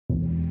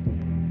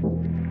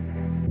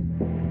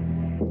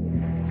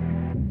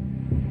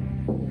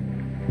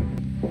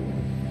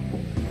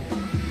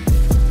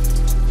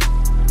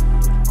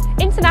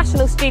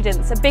International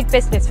students are big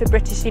business for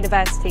British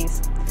universities.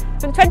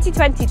 From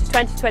 2020 to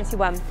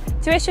 2021,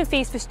 tuition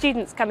fees for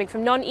students coming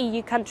from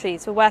non-EU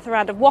countries were worth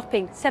around a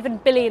whopping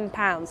 £7 billion.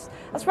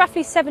 That's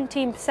roughly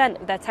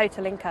 17% of their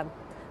total income.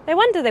 No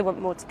wonder they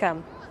want more to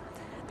come.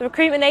 The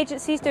recruitment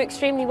agencies do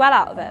extremely well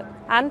out of it,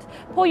 and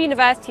poor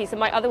universities that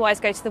might otherwise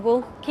go to the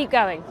wall keep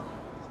going.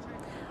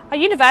 Our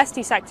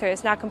university sector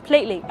is now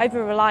completely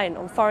over-reliant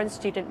on foreign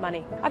student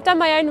money. I've done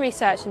my own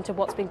research into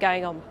what's been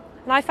going on,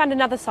 and I found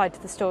another side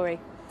to the story.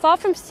 Far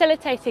from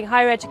facilitating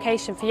higher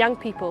education for young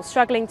people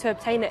struggling to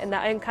obtain it in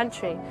their own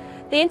country,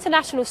 the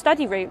international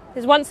study route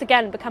has once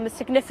again become a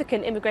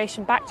significant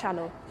immigration back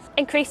channel.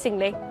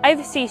 Increasingly,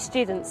 overseas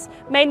students,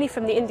 mainly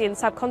from the Indian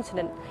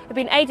subcontinent, have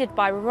been aided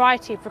by a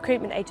variety of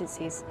recruitment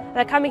agencies and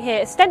are coming here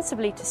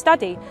ostensibly to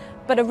study,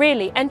 but are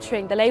really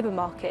entering the labour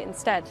market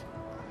instead.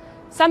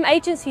 Some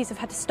agencies have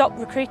had to stop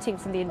recruiting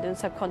from the Indian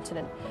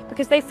subcontinent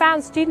because they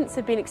found students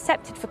have been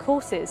accepted for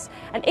courses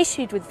and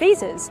issued with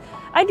visas,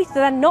 only to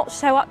then not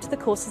show up to the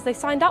courses they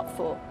signed up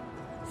for.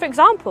 For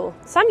example,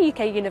 some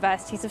UK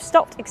universities have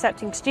stopped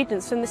accepting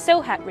students from the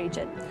Sylhet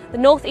region, the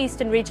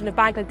northeastern region of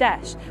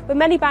Bangladesh, where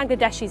many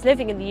Bangladeshis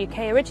living in the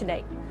UK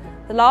originate.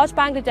 The large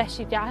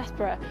Bangladeshi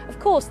diaspora, of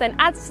course, then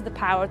adds to the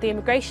power of the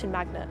immigration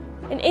magnet.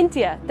 In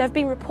India, there have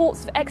been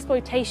reports of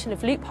exploitation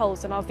of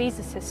loopholes in our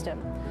visa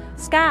system.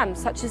 Scams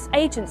such as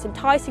agents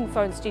enticing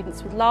foreign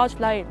students with large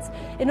loans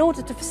in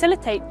order to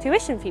facilitate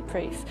tuition fee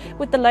proof,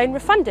 with the loan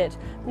refunded,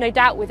 no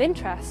doubt with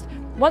interest,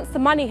 once the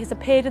money has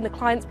appeared in the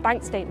client's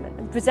bank statement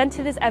and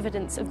presented as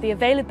evidence of the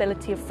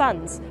availability of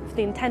funds for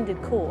the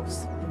intended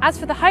course. As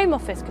for the Home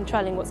Office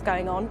controlling what's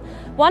going on,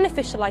 one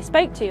official I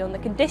spoke to on the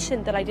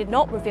condition that I did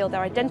not reveal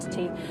their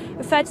identity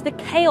referred to the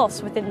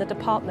chaos within the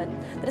department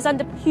that is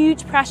under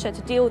huge pressure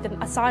to deal with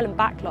an asylum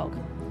backlog.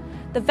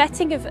 The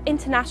vetting of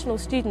international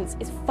students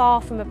is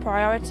far from a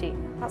priority,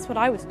 that's what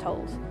I was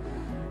told.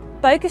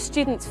 Bogus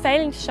students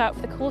failing to show up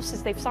for the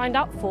courses they've signed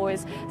up for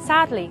is,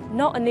 sadly,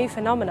 not a new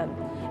phenomenon.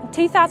 In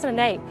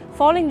 2008,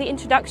 following the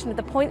introduction of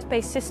the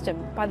points-based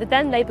system by the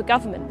then Labour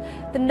government,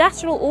 the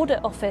National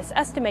Audit Office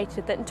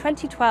estimated that in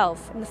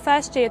 2012, in the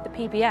first year of the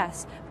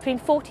PBS, between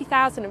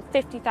 40,000 and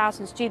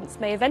 50,000 students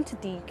may have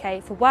entered the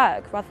UK for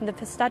work rather than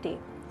for study.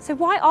 So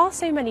why are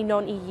so many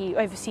non-EU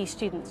overseas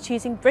students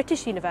choosing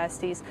British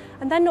universities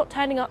and then not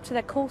turning up to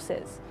their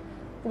courses?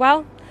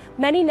 Well,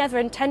 many never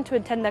intend to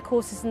attend their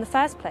courses in the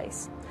first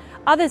place.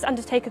 Others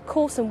undertake a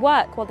course and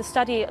work while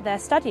they're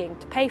studying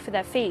to pay for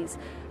their fees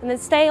and then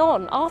stay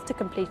on after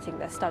completing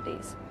their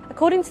studies.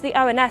 According to the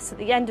ONS at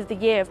the end of the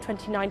year of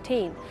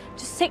 2019,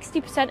 just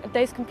 60% of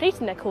those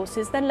completing their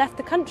courses then left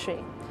the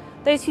country.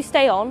 Those who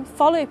stay on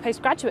follow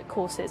postgraduate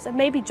courses and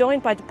may be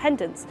joined by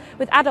dependents,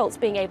 with adults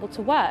being able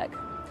to work.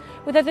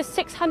 With over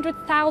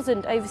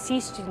 600,000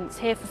 overseas students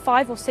here for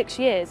 5 or 6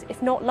 years,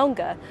 if not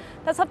longer,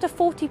 that's up to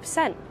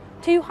 40%,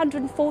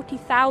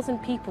 240,000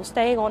 people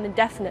staying on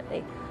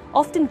indefinitely,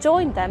 often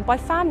joined then by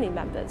family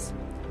members.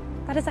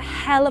 That is a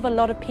hell of a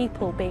lot of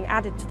people being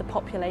added to the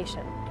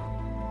population.